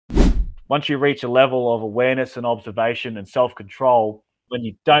once you reach a level of awareness and observation and self-control, when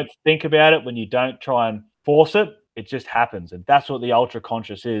you don't think about it, when you don't try and force it, it just happens. And that's what the ultra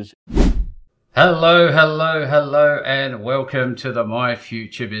conscious is. Hello, and welcome to the My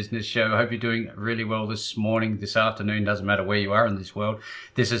Future Business Show. I hope you're doing really well this morning, this afternoon, doesn't matter where you are in this world.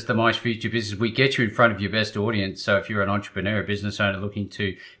 This is the My Future Business. We get you in front of your best audience. So if you're an entrepreneur, a business owner looking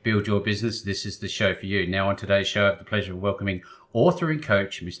to build your business, this is the show for you. Now on today's show, I have the pleasure of welcoming author and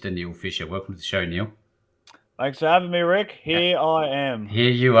coach, Mr. Neal Fisher. Welcome to the show, Neal. Thanks for having me, Rick. Here I am.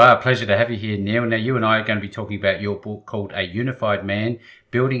 Here you are. Pleasure to have you here, Neal. Now, you and I are going to be talking about your book called A Unified Man,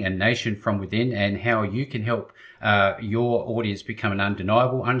 Building a Nation from Within, and how you can help your audience become an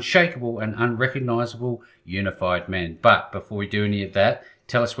undeniable, unshakable, and unrecognizable unified man. But before we do any of that,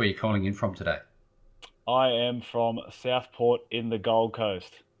 tell us where you're calling in from today. I am from Southport in the Gold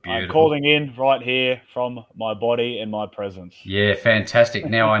Coast. Beautiful. I'm calling in right here from my body and my presence. Yeah, fantastic.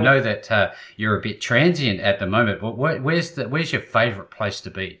 Now, I know that you're a bit transient at the moment, but where's your favourite place to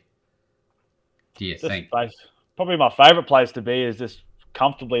be, do you think? Probably my favourite place to be is just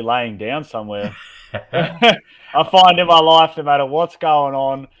comfortably laying down somewhere. I find in my life, no matter what's going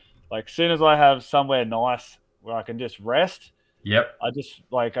on, like as soon as I have somewhere nice where I can just rest, yep, I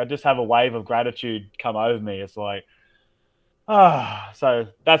just have a wave of gratitude come over me. It's like, so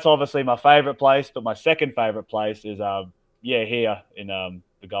that's obviously my favorite place, but my second favorite place is here in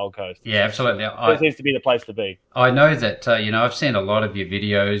the Gold Coast. Yeah, absolutely. It seems to be the place to be. I know that I've seen a lot of your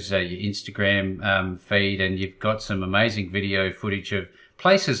videos, your Instagram feed, and you've got some amazing video footage of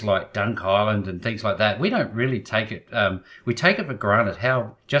places like Dunk Island and things like that. We don't really take it. We take it for granted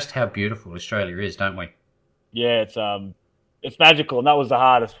how beautiful Australia is, don't we? Yeah, it's magical, and that was the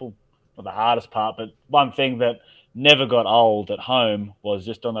hardest part. But one thing that never got old at home was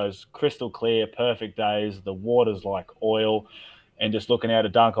just on those crystal clear, perfect days, the water's like oil, and just looking out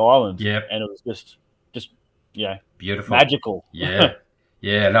at Dunk Island. Yeah, and it was just beautiful, magical. Yeah.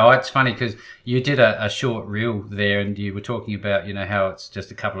 Yeah, no, it's funny because you did a short reel there, and you were talking about, how it's just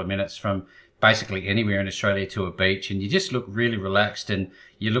a couple of minutes from basically anywhere in Australia to a beach, and you just look really relaxed, and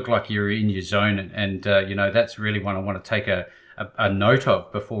you look like you're in your zone, and that's really what I want to take a note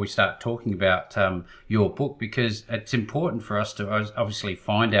of before we start talking about your book, because it's important for us to obviously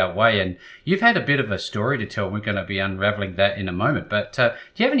find our way. And you've had a bit of a story to tell. We're going to be unraveling that in a moment. But do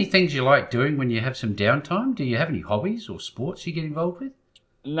you have any things you like doing when you have some downtime? Do you have any hobbies or sports you get involved with?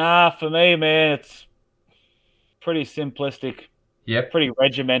 Nah, for me, man, it's pretty simplistic. Yep. Pretty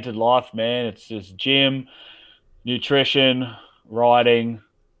regimented life, man. It's just gym, nutrition, riding,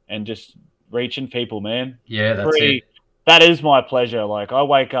 and just reaching people, man. Yeah, that's it. That is my pleasure. Like, I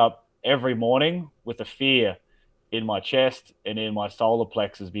wake up every morning with a fear in my chest and in my solar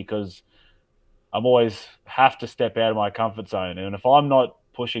plexus because I'm always have to step out of my comfort zone. And if I'm not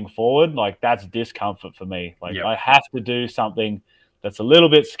pushing forward, like, that's discomfort for me. Like, yep. I have to do something that's a little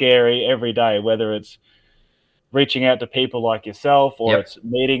bit scary every day, whether it's reaching out to people like yourself, or yep. it's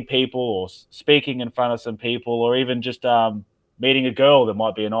meeting people, or speaking in front of some people, or even just meeting a girl that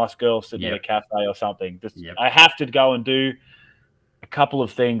might be a nice girl sitting yep. at a cafe or something. Yep. I have to go and do a couple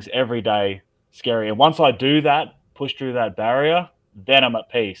of things every day, scary. And once I do that, push through that barrier, then I'm at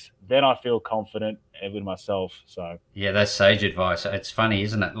peace. Then I feel confident with myself. So yeah, that's sage advice. It's funny,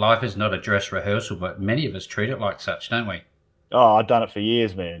 isn't it? Life is not a dress rehearsal, but many of us treat it like such, don't we? Oh, I've done it for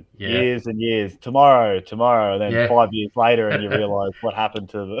years, man. Yeah. Years and years. Tomorrow, and then 5 years later, and you realize what happened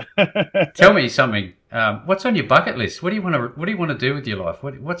to the. Tell me something. What's on your bucket list? What do you want to do with your life?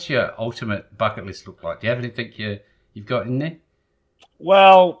 What's your ultimate bucket list look like? Do you have anything you've got in there?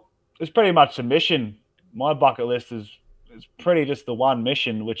 Well, it's pretty much a mission. My bucket list is pretty just the one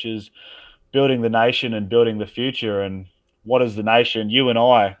mission, which is building the nation and building the future. And what is the nation? You and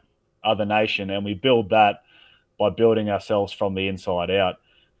I are the nation, and we build that by building ourselves from the inside out.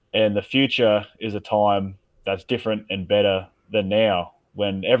 And the future is a time that's different and better than now,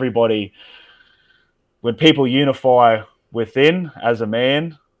 when people unify within as a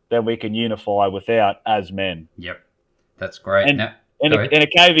man, then we can unify without as men. Yep, that's great. And a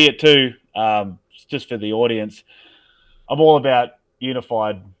caveat too, just for the audience, I'm all about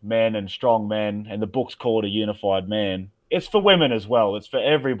unified men and strong men, and the book's called A Unified Man. It's for women as well. It's for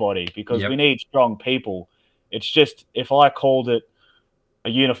everybody, because we need strong people. It's just, if I called it a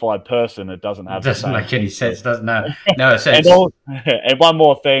unified person, it doesn't have. It doesn't make any sense, doesn't it? No, it and one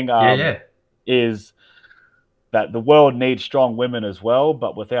more thing is that the world needs strong women as well,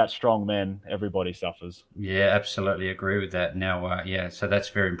 but without strong men, everybody suffers. Yeah, absolutely agree with that. Now, so that's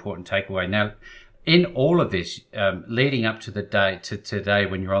a very important takeaway. Now, in all of this, leading up to today,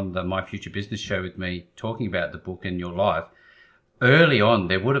 when you're on the My Future Business Show with me, talking about the book and your life, early on,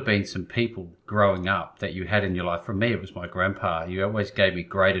 there would have been some people growing up that you had in your life. For me, it was my grandpa. He always gave me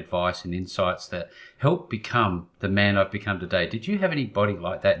great advice and insights that helped become the man I've become today. Did you have anybody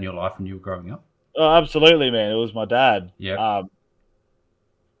like that in your life when you were growing up? Oh, absolutely, man. It was my dad. Yep. Are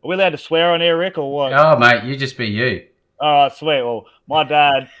we allowed to swear on here, Rick, or what? Oh, mate, you just be you. All right, sweet. Well, my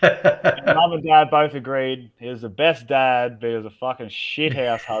dad and mum and dad both agreed he was the best dad, but he was a fucking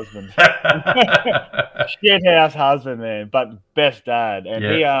shithouse husband. Shithouse husband, man, but best dad. And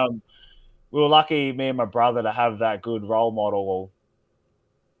Yeah, we were lucky, me and my brother, to have that good role model, or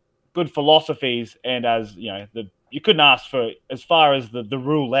good philosophies, and as you know, you couldn't ask for as far as the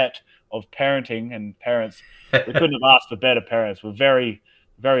roulette of parenting and parents. We couldn't have asked for better parents. We're very,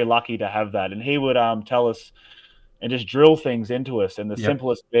 very lucky to have that. And he would tell us and just drill things into us. And the yep,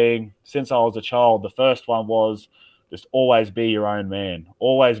 simplest being, since I was a child, the first one was just always be your own man.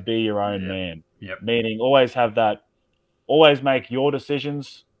 Always be your own yep, man. yep, Meaning always have that, always make your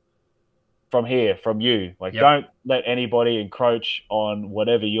decisions from here, from you. Like yep. don't let anybody encroach on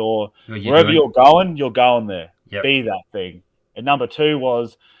whatever What you're wherever doing? you're going there. Yep, Be that thing. And number two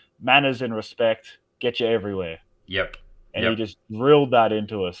was manners and respect get you everywhere. yep, And he yep. just drilled that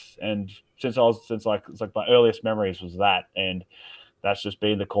into us. And since like it's like my earliest memories was that, and that's just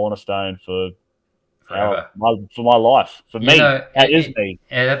been the cornerstone for Forever. for my life. For You me, know, that is me.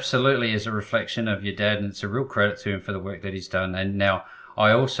 it absolutely is a reflection of your dad, and it's a real credit to him for the work that he's done. And now,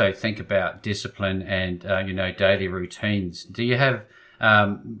 I also think about discipline and daily routines. Do you have,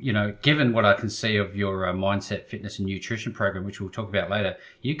 given what I can see of your mindset, fitness, and nutrition program, which we'll talk about later,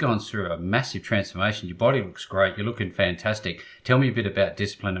 you've gone through a massive transformation. Your body looks great. You're looking fantastic. Tell me a bit about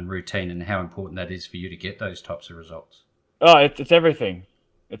discipline and routine and how important that is for you to get those types of results. Oh, it's everything.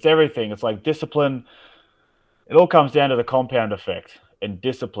 It's everything. It's like discipline. It all comes down to the compound effect and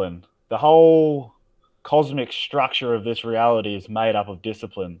discipline. The whole cosmic structure of this reality is made up of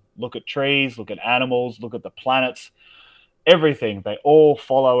discipline. Look at trees, look at animals, look at the planets. Everything, they all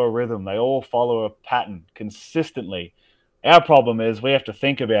follow a rhythm. They all follow a pattern consistently. Our problem is we have to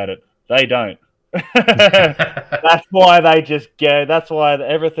think about it. They don't. That's why they just go. That's why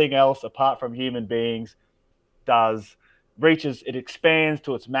everything else, apart from human beings, does reaches, it expands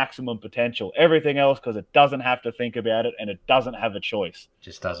to its maximum potential. Everything else, because it doesn't have to think about it and it doesn't have a choice.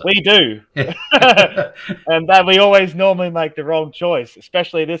 Just does We do. it. And that we always normally make the wrong choice,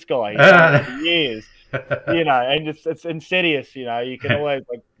 especially this guy. He's done it for years, and it's insidious. You can always,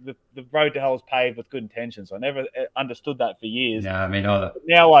 like, the road to hell is paved with good intentions. I never understood that for years. No, I mean either. But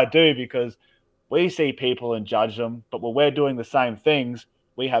now I do, because we see people and judge them, but when we're doing the same things,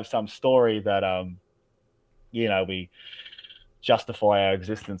 we have some story that we justify our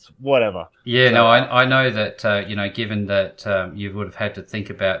existence, whatever. Yeah, So no, I know that, given that you would have had to think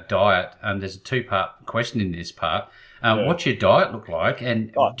about diet, there's a two-part question in this part. yeah. What's your diet look like?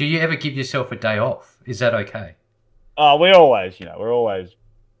 And Oh, do you ever give yourself a day off? Is that okay? we always, we're always.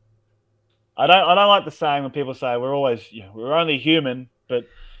 I don't like the saying when people say we're always, we're only human, but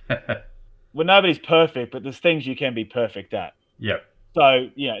nobody's perfect. But there's things you can be perfect at. Yep. So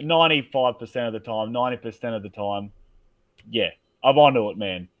 95% of the time, 90% of the time, yeah, I'm onto it,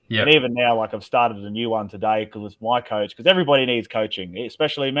 man. Yep. And even now, like, I've started a new one today because it's my coach. Because everybody needs coaching,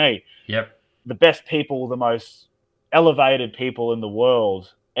 especially me. Yep. The best people, the most elevated people in the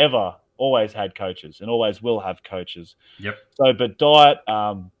world ever, always had coaches and always will have coaches. Yep. So, but diet,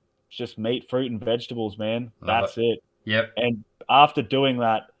 just meat, fruit, and vegetables, man. Love That's it. Yep. And after doing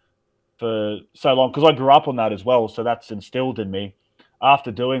that for so long, because I grew up on that as well, so that's instilled in me.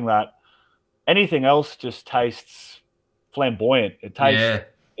 After doing that, anything else just tastes flamboyant. It tastes. Yeah.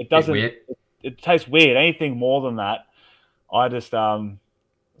 It Bit doesn't. weird. It tastes weird. Anything more than that, I just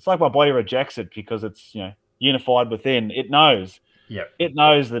it's like my body rejects it because it's unified within. It knows. Yep. It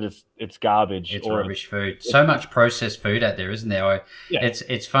knows that it's garbage. It's or rubbish food. So much processed food out there, isn't there? Yeah.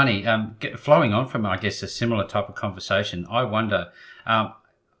 It's funny. Flowing on from, I guess, a similar type of conversation, I wonder.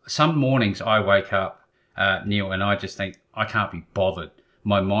 Some mornings I wake up, Neil, and I just think I can't be bothered.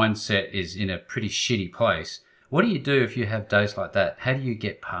 My mindset is in a pretty shitty place. What do you do if you have days like that? How do you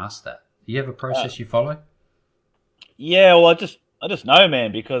get past that? Do you have a process you follow? Yeah, well, I just know,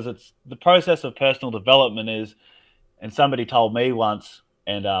 man, because it's the process of personal development is, and somebody told me once,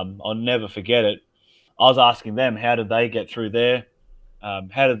 and I'll never forget it. I was asking them how did they get through there,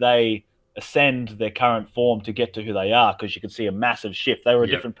 how did they ascend their current form to get to who they are? Because you could see a massive shift. They were a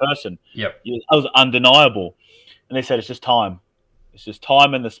Yep. different person. Yep. It was undeniable, and they said it's just time. It's just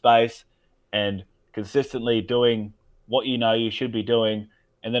time in the space, and consistently doing what you should be doing,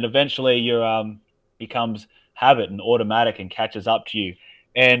 and then eventually your becomes habit and automatic and catches up to you.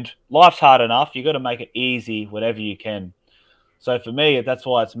 And life's hard enough. You got to make it easy whenever you can. So for me, that's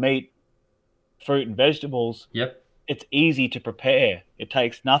why it's meat, fruit, and vegetables. Yep. It's easy to prepare. It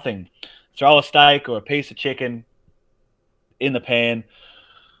takes nothing. Throw a steak or a piece of chicken in the pan,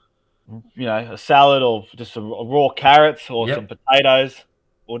 a salad or just some raw carrots or some Yep. potatoes,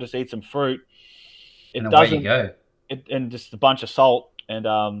 or just eat some fruit. And It away you doesn't, go. and just a bunch of salt, and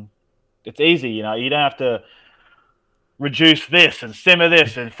it's easy. You don't have to reduce this and simmer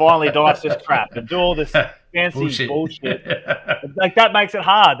this and finally dice this crap and do all this fancy Bullshit. bullshit. Like that makes it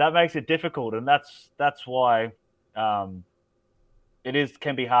hard. That makes it difficult, and that's why um, it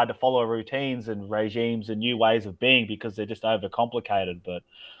can be hard to follow routines and regimes and new ways of being because they're just overcomplicated. But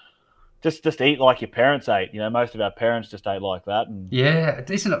just eat like your parents ate. Most of our parents just ate like that, and Yeah,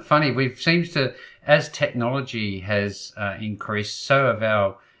 isn't it funny? We've seems to, as technology has increased, so have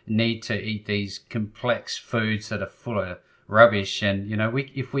our need to eat these complex foods that are full of rubbish. And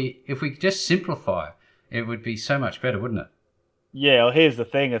if we just simplify, it would be so much better, wouldn't it? yeah. Well, here's the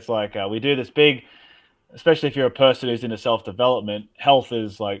thing: it's like we do this big, especially if you're a person who's into self development. Health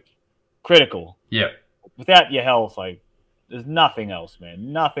is like critical. Yeah. Without your health, like there's nothing else,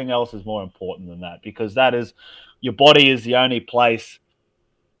 man. Nothing else is more important than that because that is your body is the only place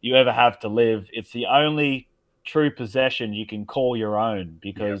you ever have to live. It's the only true possession you can call your own Yep.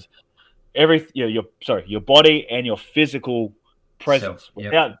 because your body and your physical Self. presence. Yep.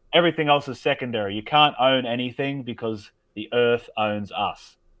 Without everything else is secondary. You can't own anything because the earth owns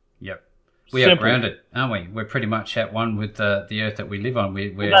us. Yep. We are Simple. grounded, aren't we? We're pretty much at one with the earth that we live on. Well,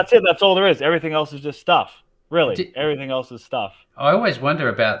 We're that's it. That's all there is. Everything else is just stuff. Really, everything else is stuff. I always wonder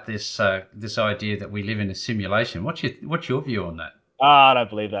about this idea that we live in a simulation. What's your view on that? I don't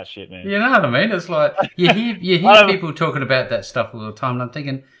believe that shit, man. You know what I mean? It's like you I hear don't, people talking about that stuff all the time, and I'm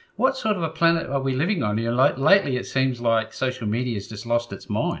thinking, what sort of a planet are we living on? Like lately, it seems like social media has just lost its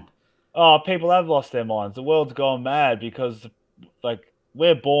mind. Oh, people have lost their minds. The world's gone mad because, like,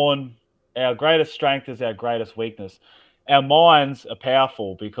 we're born. Our greatest strength is our greatest weakness. Our minds are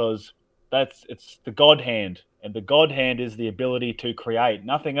powerful because it's the God hand, and the God hand is the ability to create.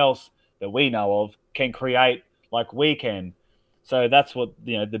 Nothing else that we know of can create like we can. So that's what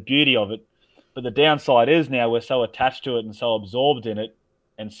the beauty of it. But the downside is now we're so attached to it and so absorbed in it,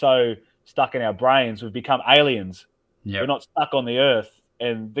 and so stuck in our brains, we've become aliens. We're Yep. not stuck on the earth.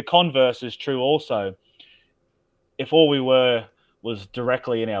 And the converse is true also. If all we were was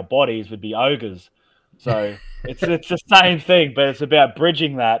directly in our bodies, we'd be ogres. So it's the same thing, but it's about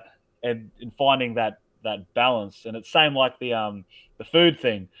bridging that and finding that balance. And it's same like the food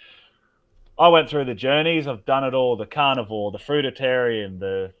thing. I went through the journeys. I've done it all: the carnivore, the fruitarian,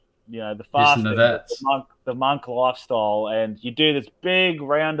 the Listen to fasting, the that. monk lifestyle, and you do this big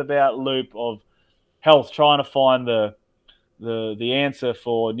roundabout loop of health, trying to find the answer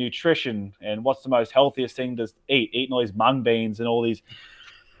for nutrition and what's the most healthiest thing to eating all these mung beans and all these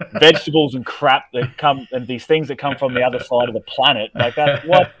vegetables and crap that come and these things that come from the other side of the planet. Like that's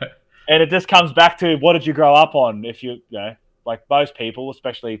what, and it just comes back to what did you grow up on? If like most people,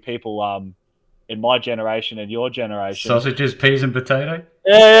 especially people in my generation and your generation. Sausages, peas, and potato.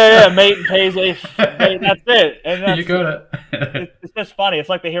 Yeah, meat and peas, meat, that's it. And You that's got it. it's just funny. It's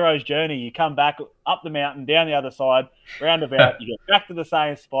like the hero's journey. You come back up the mountain, down the other side, roundabout. You get back to the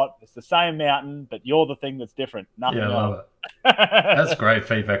same spot. It's the same mountain, but you're the thing that's different. Yeah, I Nothing else. love it. That's great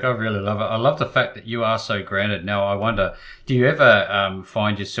feedback. I really love it. I love the fact that you are so grounded. Now, I wonder, do you ever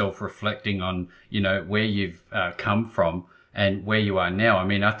find yourself reflecting on, where you've come from and where you are now? I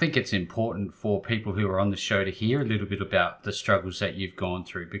mean, I think it's important for people who are on the show to hear a little bit about the struggles that you've gone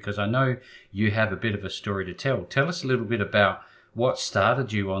through, because I know you have a bit of a story to tell. Tell us a little bit about what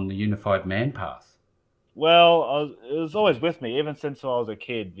started you on the unified man path. Well, it was always with me, even since I was a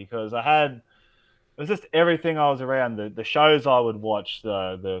kid, because it was just everything I was around, the shows I would watch,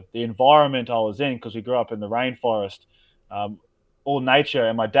 the environment I was in, because we grew up in the rainforest, um, all nature.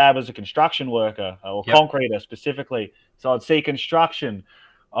 And my dad was a construction worker or Yep. concreter specifically, so I'd see construction,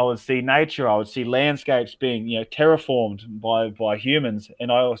 I would see nature, I would see landscapes being terraformed by humans,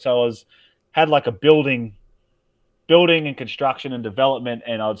 and I also was had like a building and construction and development,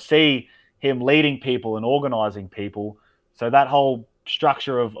 and I'd see him leading people and organizing people. So that whole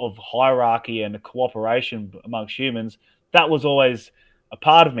structure of hierarchy and cooperation amongst humans, that was always a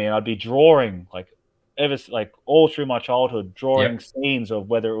part of me. And I'd be drawing like all through my childhood, drawing Yep. scenes of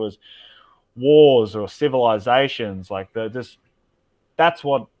whether it was wars or civilizations. Like that's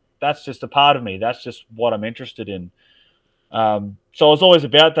what that's just a part of me. That's just what I'm interested in. So I was always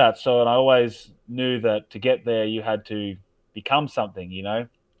about that. So, and I always knew that to get there, you had to become something. You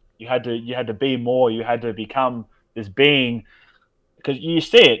had to be more. You had to become this being because you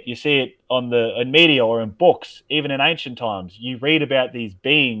see it on the in media or in books, even in ancient times. You read about these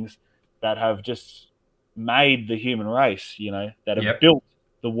beings that have just made the human race, that have Yep. built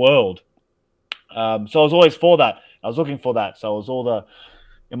the world. So I was always for that. I was looking for that. So I was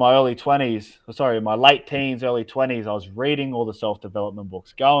in my early 20s, sorry, in my late teens, early 20s, I was reading all the self-development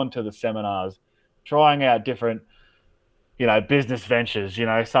books, going to the seminars, trying out different, business ventures.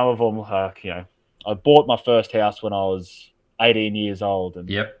 Some of them, I bought my first house when I was 18 years old, and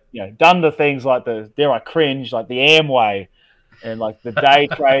Yep. done the things like dare I cringe, like the Amway and like the day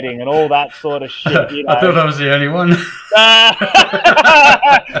trading and all that sort of shit. I thought I was the only one. Nah,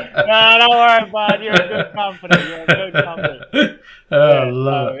 nah, don't worry, bud. You're in good company. You're in good company. Oh, I Yeah,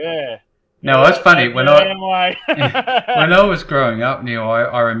 love so it. yeah, No, that's funny. When your I Amway. when I was growing up, Neil,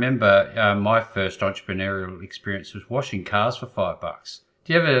 I remember my first entrepreneurial experience was washing cars for $5.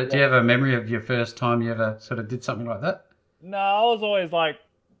 Do you have a memory of your first time you ever sort of did something like that? No, I was always like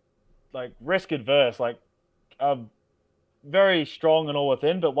risk adverse. Like I'm very strong and all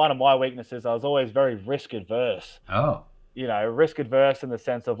within, but one of my weaknesses, I was always very risk adverse. Oh, Risk adverse in the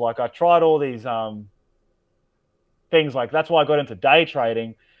sense of like I tried all these things. Like that's why I got into day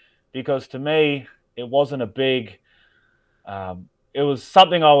trading, because to me it wasn't a big. It was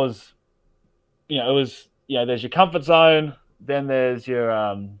something I was, it was, there's your comfort zone, then there's your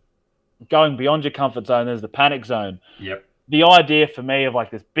going beyond your comfort zone. There's the panic zone. yep. The idea for me of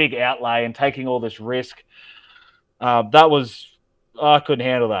like this big outlay and taking all this risk, that was I couldn't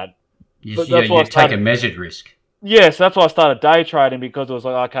handle that. But that's why I You take a started. measured risk. Yes, that's why I started day trading, because it was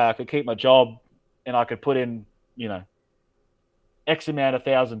like, okay, I could keep my job and I could put in, X amount of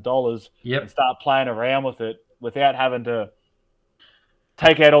 $1,000 and Yep. start playing around with it without having to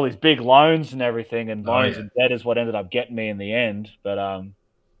take out all these big loans and everything. And Oh loans yeah. and debt is what ended up getting me in the end. But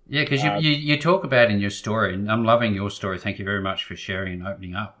Yeah, because uh, you talk about in your story, and I'm loving your story. Thank you very much for sharing and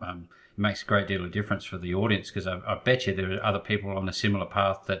opening up. It makes a great deal of difference for the audience, because I bet you there are other people on a similar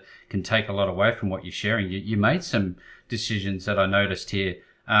path that can take a lot away from what you're sharing. You made some decisions that I noticed here,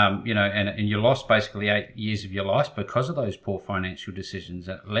 and you lost basically 8 years of your life because of those poor financial decisions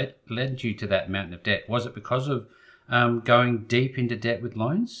that led you to that mountain of debt. Was it because of going deep into debt with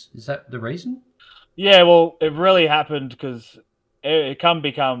loans? Is that the reason? yeah, well, it really happened because it can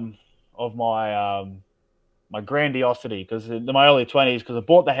become of my grandiosity, because in my early 20s, because I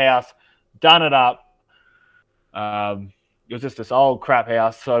bought the house, done it up. It was just this old crap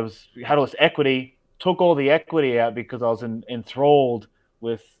house, so had all this equity. Took all the equity out because I was enthralled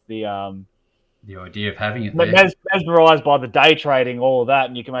with the The idea of having it there. mesmerized by the day trading, all of that,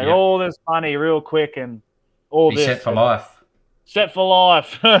 and you can make Yep. all this money real quick and all Be set this for and life. set for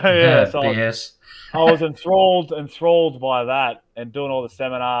life. Yeah, so BS. I was enthralled by that and doing all the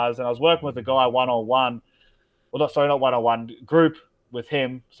seminars, and I was working with a guy one on one. Well, not one on one, group with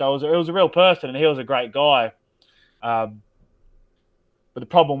him. So it was a real person, and he was a great guy. Um, but the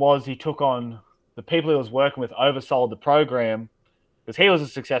problem was he took on the people he was working with oversold the program, because he was a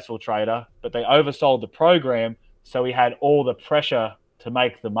successful trader, but they oversold the program, so he had all the pressure to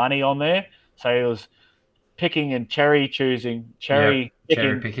make the money on there. So he was picking and cherry choosing, Yep. cherry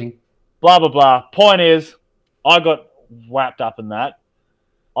Cherry picking, picking. blah blah blah. Point is, I got wrapped up in that.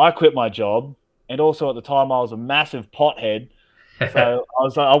 I quit my job, and also at the time I was a massive pothead. So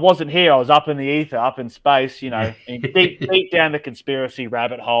I wasn't here. I was up in the ether, up in space, and deep down the conspiracy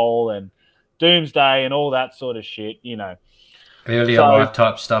rabbit hole and doomsday and all that sort of shit. Earlier So, life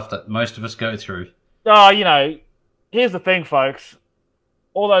type stuff that most of us go through. oh, here's the thing, folks.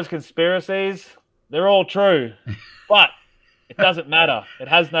 All those conspiracies, they're all true, but it doesn't matter. It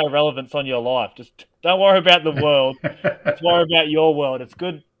has no relevance on your life. Just don't worry about the world. Just worry about your world. It's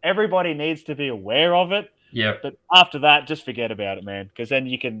good. Everybody needs to be aware of it. Yep. But after that, just forget about it, man. Because then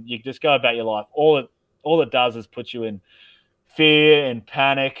you just go about your life. All it does is put you in fear and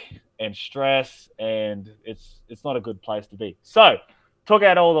panic and stress, and it's not a good place to be. So, took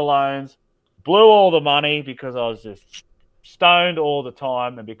out all the loans, blew all the money because I was just stoned all the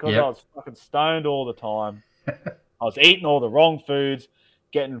time, and because I Yep. was fucking stoned all the time, I was eating all the wrong foods,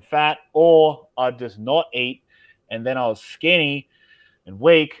 getting fat, or I'd just not eat, and then I was skinny and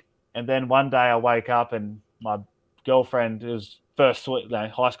weak. And then one day I wake up and my girlfriend, who's high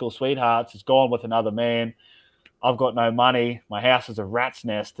school sweethearts, is gone with another man. I've got no money. My house is a rat's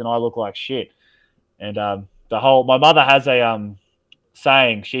nest, and I look like shit. And my mother has a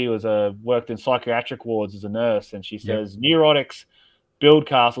saying. She worked in psychiatric wards as a nurse, and she Yep. says neurotics build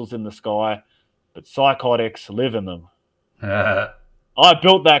castles in the sky, but psychotics live in them. I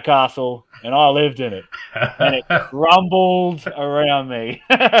built that castle and I lived in it, and it crumbled around me.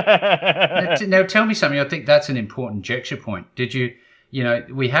 Now tell me something. I think that's an important gesture point.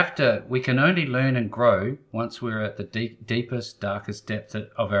 we can only learn and grow once we're at the deepest, darkest depth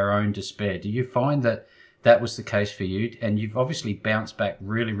of our own despair. Do you find that that was the case for you? And you've obviously bounced back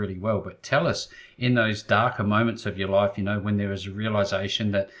really, really well. But tell us, in those darker moments of your life, when there was a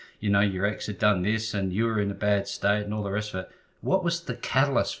realization that, your ex had done this and you were in a bad state and all the rest of it, what was the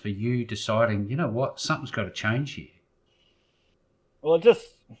catalyst for you deciding, what, something's got to change here? Well, just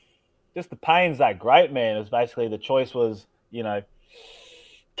the pain's that great, man. It was basically the choice was,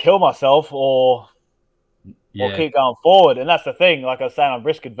 kill myself or Yeah. keep going forward. And that's the thing. Like I was saying, I'm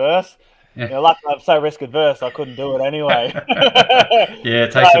risk adverse. Yeah. Like I'm so risk adverse, I couldn't do it anyway. Yeah,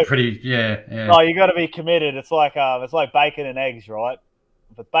 it So, takes a pretty, yeah, yeah. no, you got to be committed. It's like bacon and eggs, right?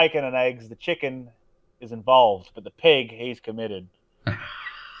 With bacon and eggs, the chicken is involved, but the pig, he's committed.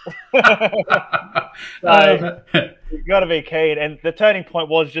 So you got to be keen. And the turning point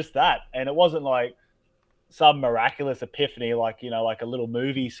was just that, and it wasn't like some miraculous epiphany, like a little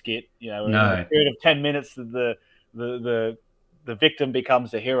movie skit. In a No. period of 10 minutes, the the victim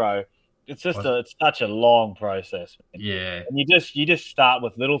becomes the hero. It's such a long process, man. Yeah. And you just start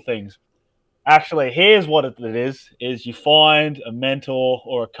with little things. Actually, here's what it is you find a mentor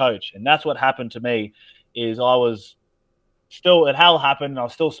or a coach, and that's what happened to me. Is I was still it hell happened, and I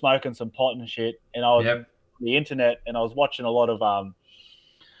was still smoking some pot and shit, and I was on Yep. the internet, and I was watching a lot of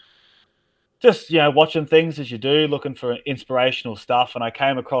just watching things as you do, looking for inspirational stuff, and I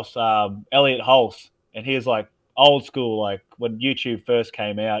came across Elliot Hulse, and he was like old school, like when YouTube first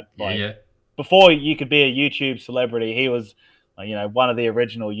came out, Yeah. like Yeah. before you could be a YouTube celebrity, he was one of the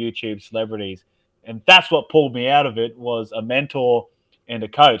original YouTube celebrities, and that's what pulled me out of it was a mentor and a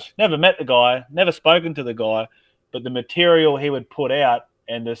coach. Never met the guy, never spoken to the guy, but the material he would put out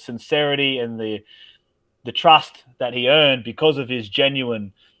and the sincerity and the trust that he earned because of his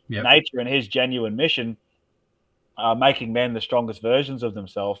genuine Yep. nature and his genuine mission, making men the strongest versions of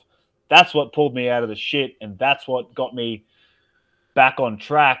themselves. That's what pulled me out of the shit, and that's what got me back on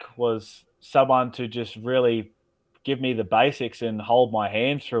track was someone to just really give me the basics and hold my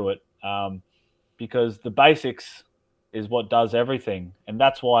hand through it. Because the basics is what does everything. And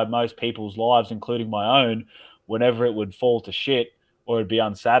that's why most people's lives, including my own, whenever it would fall to shit or it'd be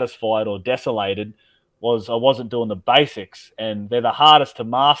unsatisfied or desolated, was I wasn't doing the basics. And they're the hardest to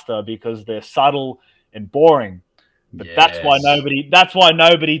master because they're subtle and boring. But Yes. that's why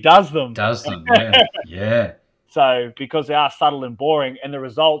nobody does them. Does them. Yeah. Yeah. So because they are subtle and boring and the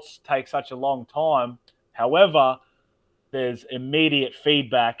results take such a long time. However, there's immediate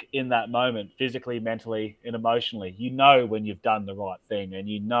feedback in that moment, physically, mentally, and emotionally. You know when you've done the right thing and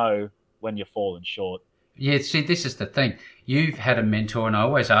you know when you're falling short. Yeah, see, this is the thing. You've had a mentor, and I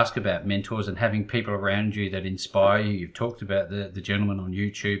always ask about mentors and having people around you that inspire you. You've talked about the gentleman on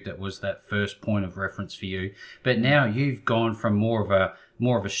YouTube that was that first point of reference for you, but now you've gone from more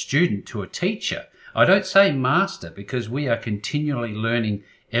of a student to a teacher. I don't say master because we are continually learning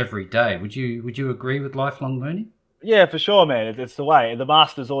every day. Would you agree with lifelong learning? Yeah, for sure, man. It's the way. The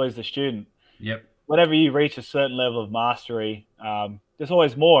master's always the student. Yep. Whenever you reach a certain level of mastery, there's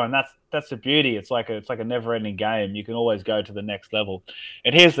always more, and that's the beauty. It's like a never-ending game. You can always go to the next level.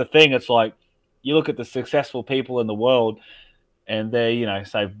 And here's the thing: it's like you look at the successful people in the world, and they're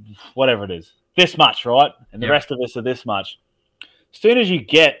say whatever it is, this much, right? And the Yep. rest of us are this much. As soon as you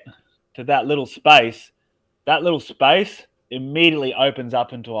get to that little space immediately opens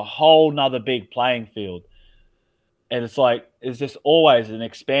up into a whole nother big playing field. And it's like, it's just always an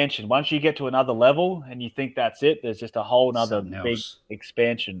expansion. Once you get to another level and you think that's it, there's just a whole nother Something big else.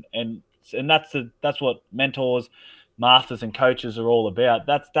 expansion. And that's what mentors, masters, and coaches are all about.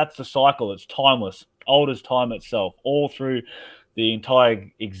 That's the cycle. It's timeless, old as time itself, all through the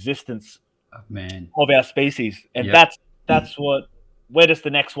entire existence Oh, man. of our species. And Yep. that's what we're just the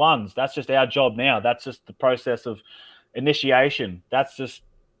next ones. That's just our job now. That's just the process of initiation.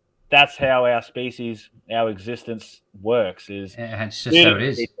 That's how our species, our existence works. Is And it's just how student it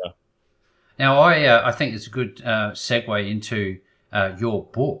to is. teacher. Now, I think it's a good segue into your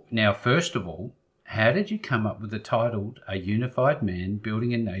book. Now, first of all, how did you come up with the title "A Unified Man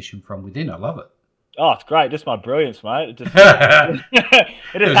Building a Nation from Within"? I love it. Oh, it's great. Just my brilliance, mate. It just There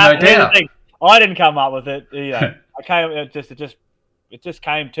it just was no happened. Here's the doubt. thing. I didn't come up with it. I came. It just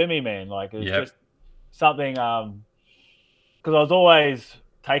came to me, man. Like it was Yep. just something. Because I was always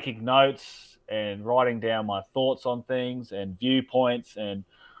taking notes and writing down my thoughts on things and viewpoints and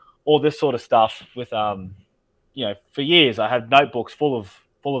all this sort of stuff. With for years I had notebooks full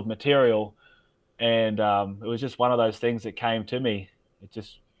of material, and it was just one of those things that came to me. It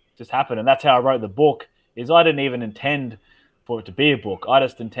just happened, and that's how I wrote the book. Is I didn't even intend for it to be a book. I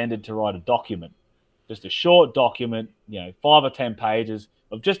just intended to write a document, just a short document, 5 or 10 pages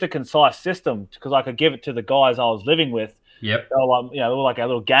of just a concise system because I could give it to the guys I was living with. Yep. So, they were like a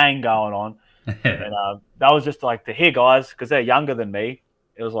little gang going on. And that was just like to hear guys, because they're younger than me.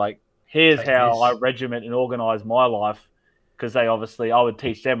 It was like, here's Take how I this. regiment and organize my life, because I would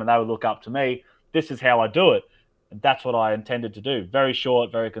teach them and they would look up to me. This is how I do it. And that's what I intended to do. Very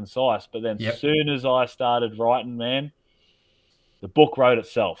short, very concise. But then Yep. soon as I started writing, man, the book wrote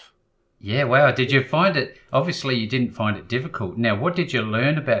itself. Yeah, wow. Did you find it? Obviously, you didn't find it difficult. Now, what did you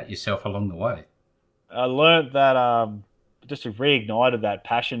learn about yourself along the way? I learned that just reignited that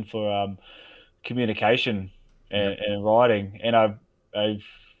passion for communication Yep. and writing. And I've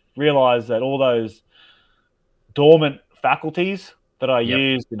realized that all those dormant faculties that I Yep.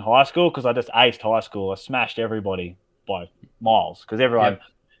 used in high school, because I just aced high school. I smashed everybody by miles because everyone. Yep.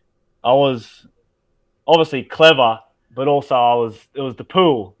 I was obviously clever, but also it was the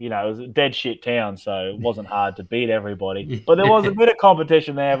pool. It was a dead shit town, so it wasn't hard to beat everybody. But there was a bit of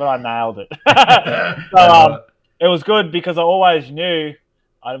competition there, but I nailed it. So I love it. it was good because I always knew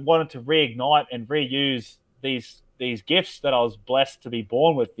I wanted to reignite and reuse these gifts that I was blessed to be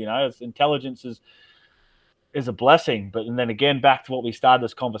born with. Intelligence is a blessing. But and then again, back to what we started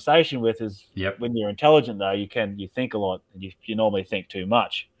this conversation with is Yep. when you're intelligent, though, you think a lot, and you normally think too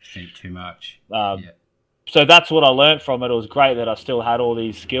much. Think too much. Um, Yeah. so that's what I learned from it. It was great that I still had all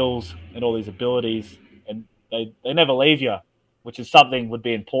these skills and all these abilities, and they never leave you, which is something would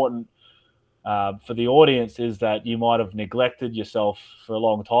be important for the audience, is that you might have neglected yourself for a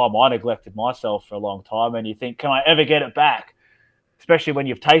long time. I neglected myself for a long time, and you think, can I ever get it back? Especially when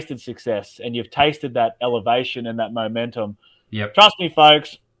you've tasted success and you've tasted that elevation and that momentum. Yep. Trust me,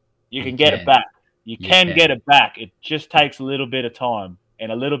 folks, you You can get it can. back. You You can get can. it back. It just takes a little bit of time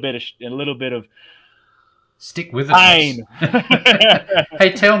and a little bit of Stick with pain. it.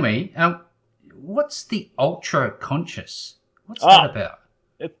 Hey, tell me, what's the ultra conscious? What's that Oh, about?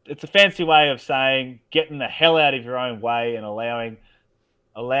 it's a fancy way of saying getting the hell out of your own way and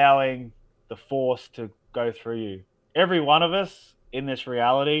allowing the force to go through you. Every one of us in this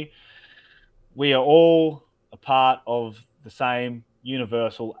reality, we are all a part of the same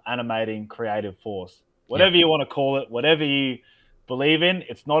universal animating creative force. Whatever Yep. you want to call it, whatever you believe in,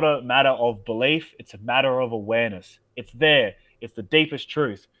 it's not a matter of belief, it's a matter of awareness. It's there. It's the deepest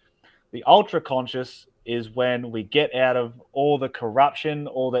truth. The ultra conscious is when we get out of all the corruption,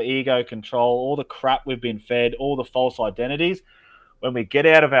 all the ego control, all the crap we've been fed, all the false identities, when we get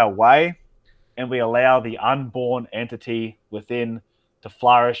out of our way and we allow the unborn entity within to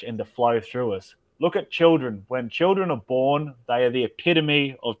flourish and to flow through us. Look at children. When children are born, they are the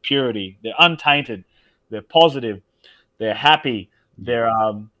epitome of purity. They're untainted, they're positive, they're happy,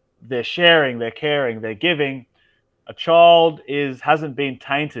 Yep. they're sharing, they're caring, they're giving. A child hasn't been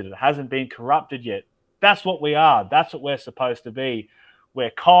tainted, it hasn't been corrupted yet. That's what we are. That's what we're supposed to be. We're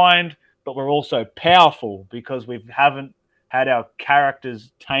kind, but we're also powerful because we haven't had our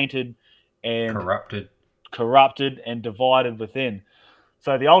characters tainted and Corrupted. corrupted and divided within.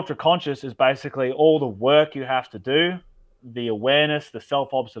 So the ultra conscious is basically all the work you have to do, the awareness, the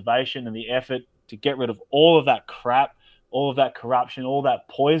self observation, and the effort to get rid of all of that crap, all of that corruption, all that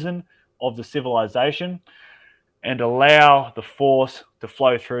poison of the civilization, and allow the force to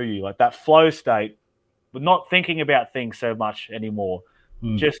flow through you. Like that flow state, but not thinking about things so much anymore,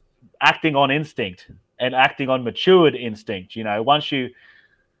 Mm. just acting on instinct and acting on matured instinct. You know, once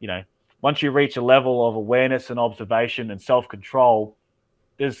you reach a level of awareness and observation and self control,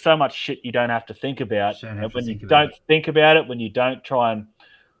 there's so much shit you don't have to think about. Don't And have to when you think about don't it. think about it, when you don't try and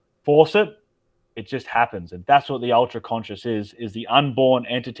force it, it just happens. And that's what the ultra conscious is the unborn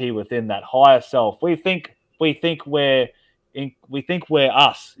entity within that higher self. We think we're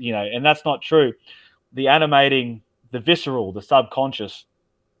us, and that's not true. The animating, the visceral, the subconscious,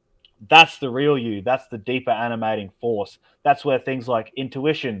 that's the real you. That's the deeper animating force. That's where things like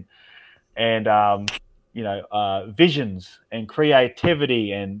intuition and visions and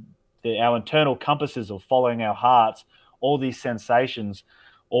creativity and our internal compasses of following our hearts, all these sensations,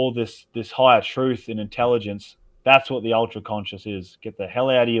 all this higher truth and intelligence. That's what the ultra conscious is. Get the hell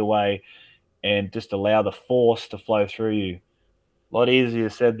out of your way and just allow the force to flow through you. A lot easier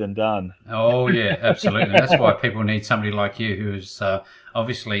said than done. Oh yeah, absolutely. That's why people need somebody like you who is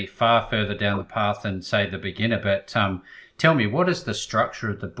obviously far further down the path than say the beginner. But tell me, what is the structure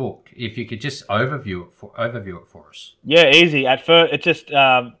of the book? If you could just overview it for us. Yeah, easy. At first, it's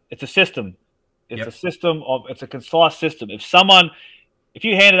a system. Yep. It's a concise system. If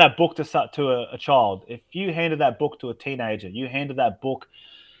you handed that book to a child, if you handed that book to a teenager, you handed that book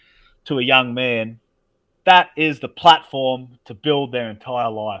to a young man, that is the platform to build their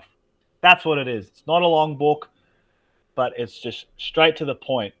entire life. That's what it is. It's not a long book, but it's just straight to the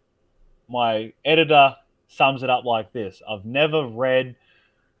point. My editor sums it up like this: I've never read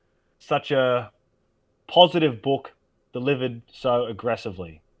such a positive book delivered so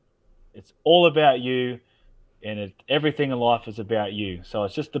aggressively. It's all about you, and everything in life is about you. So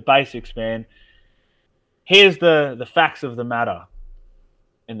it's just the basics, man. Here's the facts of the matter.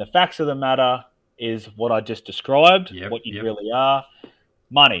 And the facts of the matter is what I just described, Yep, what you yep. really are.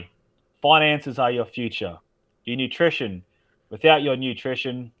 Money. Finances are your future. Your nutrition. Without your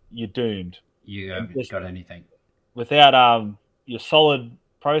nutrition, you're doomed. You And haven't just got anything. without your solid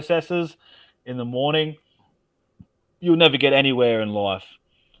processes in the morning, you'll never get anywhere in life.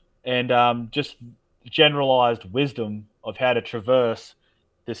 And just generalized wisdom of how to traverse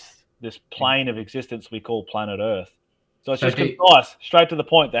this plane of existence we call planet Earth. So it's So just do concise, straight to the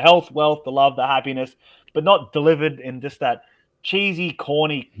point. The health, wealth, the love, the happiness, but not delivered in just that cheesy,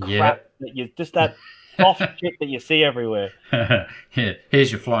 corny crap Yep. that you just that soft shit that you see everywhere. Here,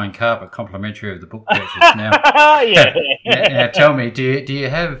 here's your flying carpet, complimentary of the book purchase. Now, Yeah. now tell me, do you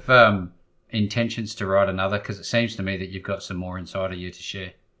have intentions to write another? Because it seems to me that you've got some more inside of you to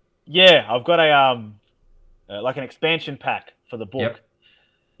share. Yeah, I've got a like an expansion pack for the book. Yep.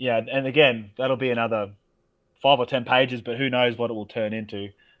 Yeah, and again, that'll be another 5 or 10 pages, but who knows what it will turn into.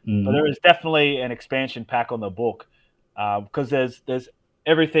 But Mm. there is definitely an expansion pack on the book because there's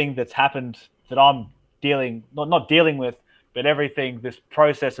everything that's happened that I'm dealing not dealing with, but everything this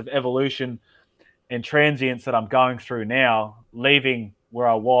process of evolution and transience that I'm going through now, leaving where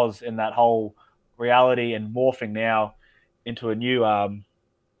I was in that whole reality and morphing now into a new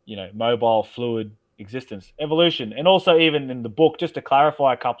mobile fluid existence evolution. And also even in the book, just to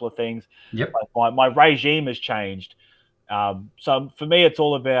clarify a couple of things, Yep. like my regime has changed. So for me, it's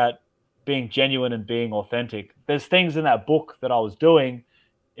all about being genuine and being authentic. There's things in that book that I was doing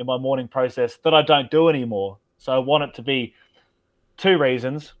in my morning process that I don't do anymore. So I want it to be two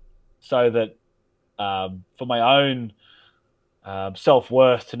reasons, so that for my own self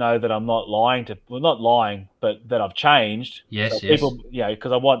worth, to know that I'm not lying not lying, but that I've changed. So Yes, yes. people,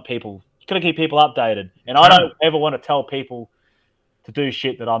 because I want people, you got to keep people updated, and I Current. don't ever want to tell people to do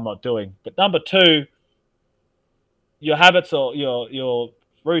shit that I'm not doing. But number two, your habits or your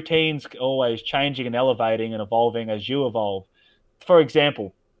routines always changing and elevating and evolving as you evolve. For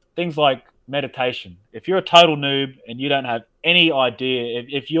example, things like meditation. If you're a total noob and you don't have any idea,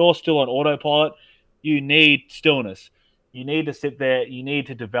 if you're still on autopilot, you need stillness. You need to sit there. You need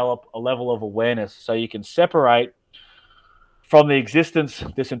to develop a level of awareness so you can separate from the existence,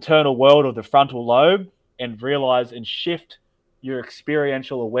 this internal world of the frontal lobe, and realize and shift your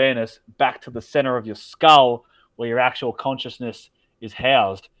experiential awareness back to the center of your skull where your actual consciousness is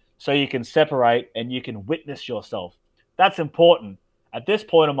housed, so you can separate and you can witness yourself. That's important. At this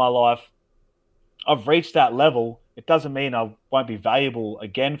point in my life, I've reached that level. It doesn't mean I won't be valuable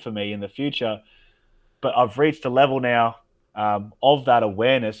again for me in the future, but I've reached a level now of that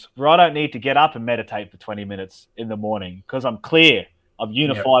awareness where I don't need to get up and meditate for 20 minutes in the morning because I'm clear. I'm Yep.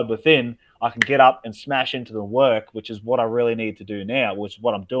 unified within. I can get up and smash into the work, which is what I really need to do now, which is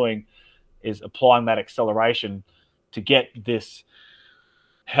what I'm doing, is applying that acceleration to get this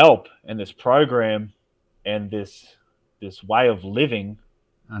help and this program and this way of living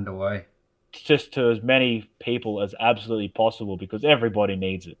Underway. just to as many people as absolutely possible because everybody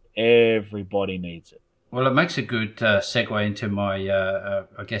needs it. Everybody needs it. Well, it makes a good segue into my,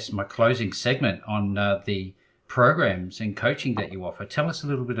 I guess, my closing segment on the programs and coaching that you offer. Tell us a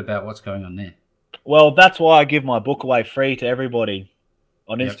little bit about what's going on there. Well, that's why I give my book away free to everybody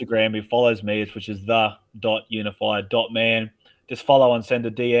on Yep. Instagram who follows me, which is the.unified.man. Just follow and send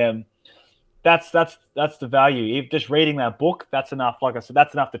a DM. That's the value. If just reading that book, that's enough. Like I said,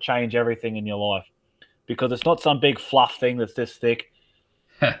 that's enough to change everything in your life because it's not some big fluff thing that's this thick.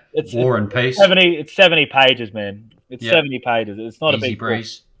 It's War and Peace. 70 pages, man. It's Yep. 70 pages. It's not a Easy big book.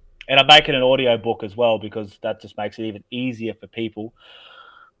 breeze. And I'm making an audio book as well because that just makes it even easier for people.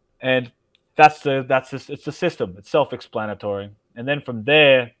 And it's the system. It's self-explanatory. And then from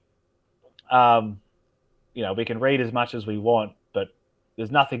there, um, we can read as much as we want, but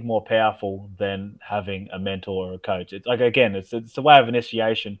there's nothing more powerful than having a mentor or a coach. It's like again, it's a way of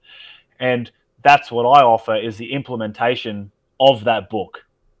initiation, and that's what I offer is the implementation of that book.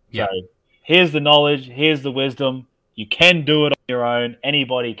 So Yep. here's the knowledge, here's the wisdom. You can do it on your own.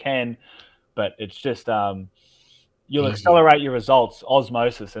 Anybody can, but it's just you'll Easier. accelerate your results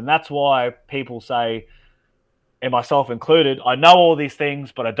osmosis, and that's why people say, and myself included, I know all these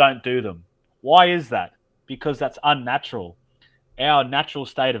things, but I don't do them. Why is that? Because that's unnatural. Our natural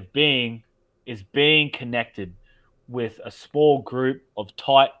state of being is being connected with a small group of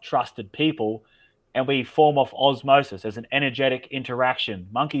tight, trusted people, and we form off osmosis as an energetic interaction.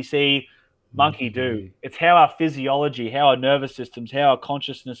 Monkey see, monkey Monkey do. do. It's how our physiology, how our nervous systems, how our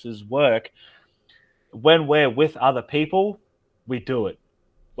consciousnesses work. When we're with other people, we do it.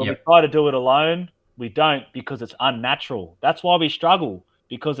 When we Yep. try to do it alone, we don't because it's unnatural. That's why we struggle,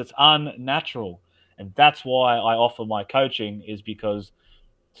 because it's unnatural. And that's why I offer my coaching, is because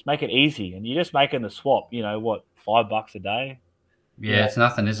just make it easy. And you're just making the swap, what, $5 a day? Yeah, it's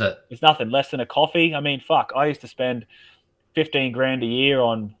nothing, is it? It's nothing less than a coffee. I mean, fuck, I used to spend 15 grand a year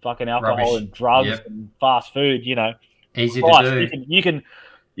on fucking alcohol Rubbish. and drugs Yep. and fast food, Easy to Christ, you do. can you can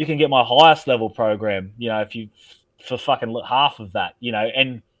you can get my highest level program, if you for fucking half of that,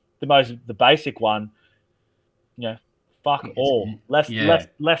 and the basic one, you know, fuck It's, all. Less less yeah.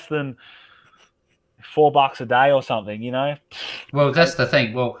 less than $4 a day or something, Well, that's the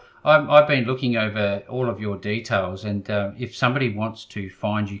thing. Well, I've been looking over all of your details, and if somebody wants to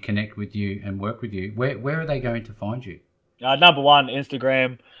find you, connect with you, and work with you, where are they going to find you? Number one,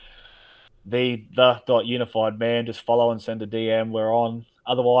 Instagram, the dot unified man. Just follow and send a DM. We're on.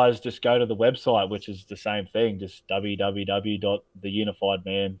 Otherwise, just go to the website, which is the same thing, just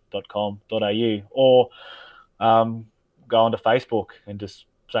www.theunifiedman.com.au, or go onto Facebook and just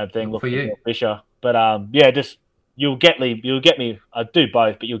same thing, Look look for for you. Neal Fisher. But yeah, just you'll get me. I do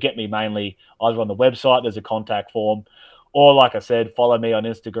both, but you'll get me mainly either on the website. There's a contact form, or like I said, follow me on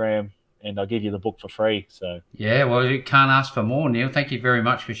Instagram, and I'll give you the book for free. So Yeah, well, you can't ask for more, Neil. Thank you very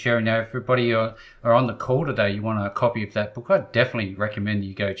much for sharing. Now, if everybody are on the call today, you want a copy of that book, I definitely recommend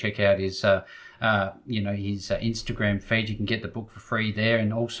you go check out his, his Instagram feed. You can get the book for free there,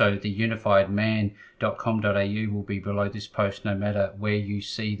 and also the unifiedman.com.au will be below this post. No matter where you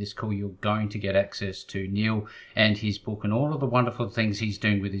see this call, you're going to get access to Neil and his book and all of the wonderful things he's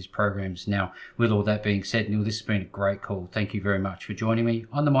doing with his programs. Now, with all that being said, Neil, this has been a great call. Thank you very much for joining me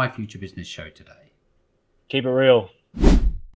on the My Future Business show today. keep it real.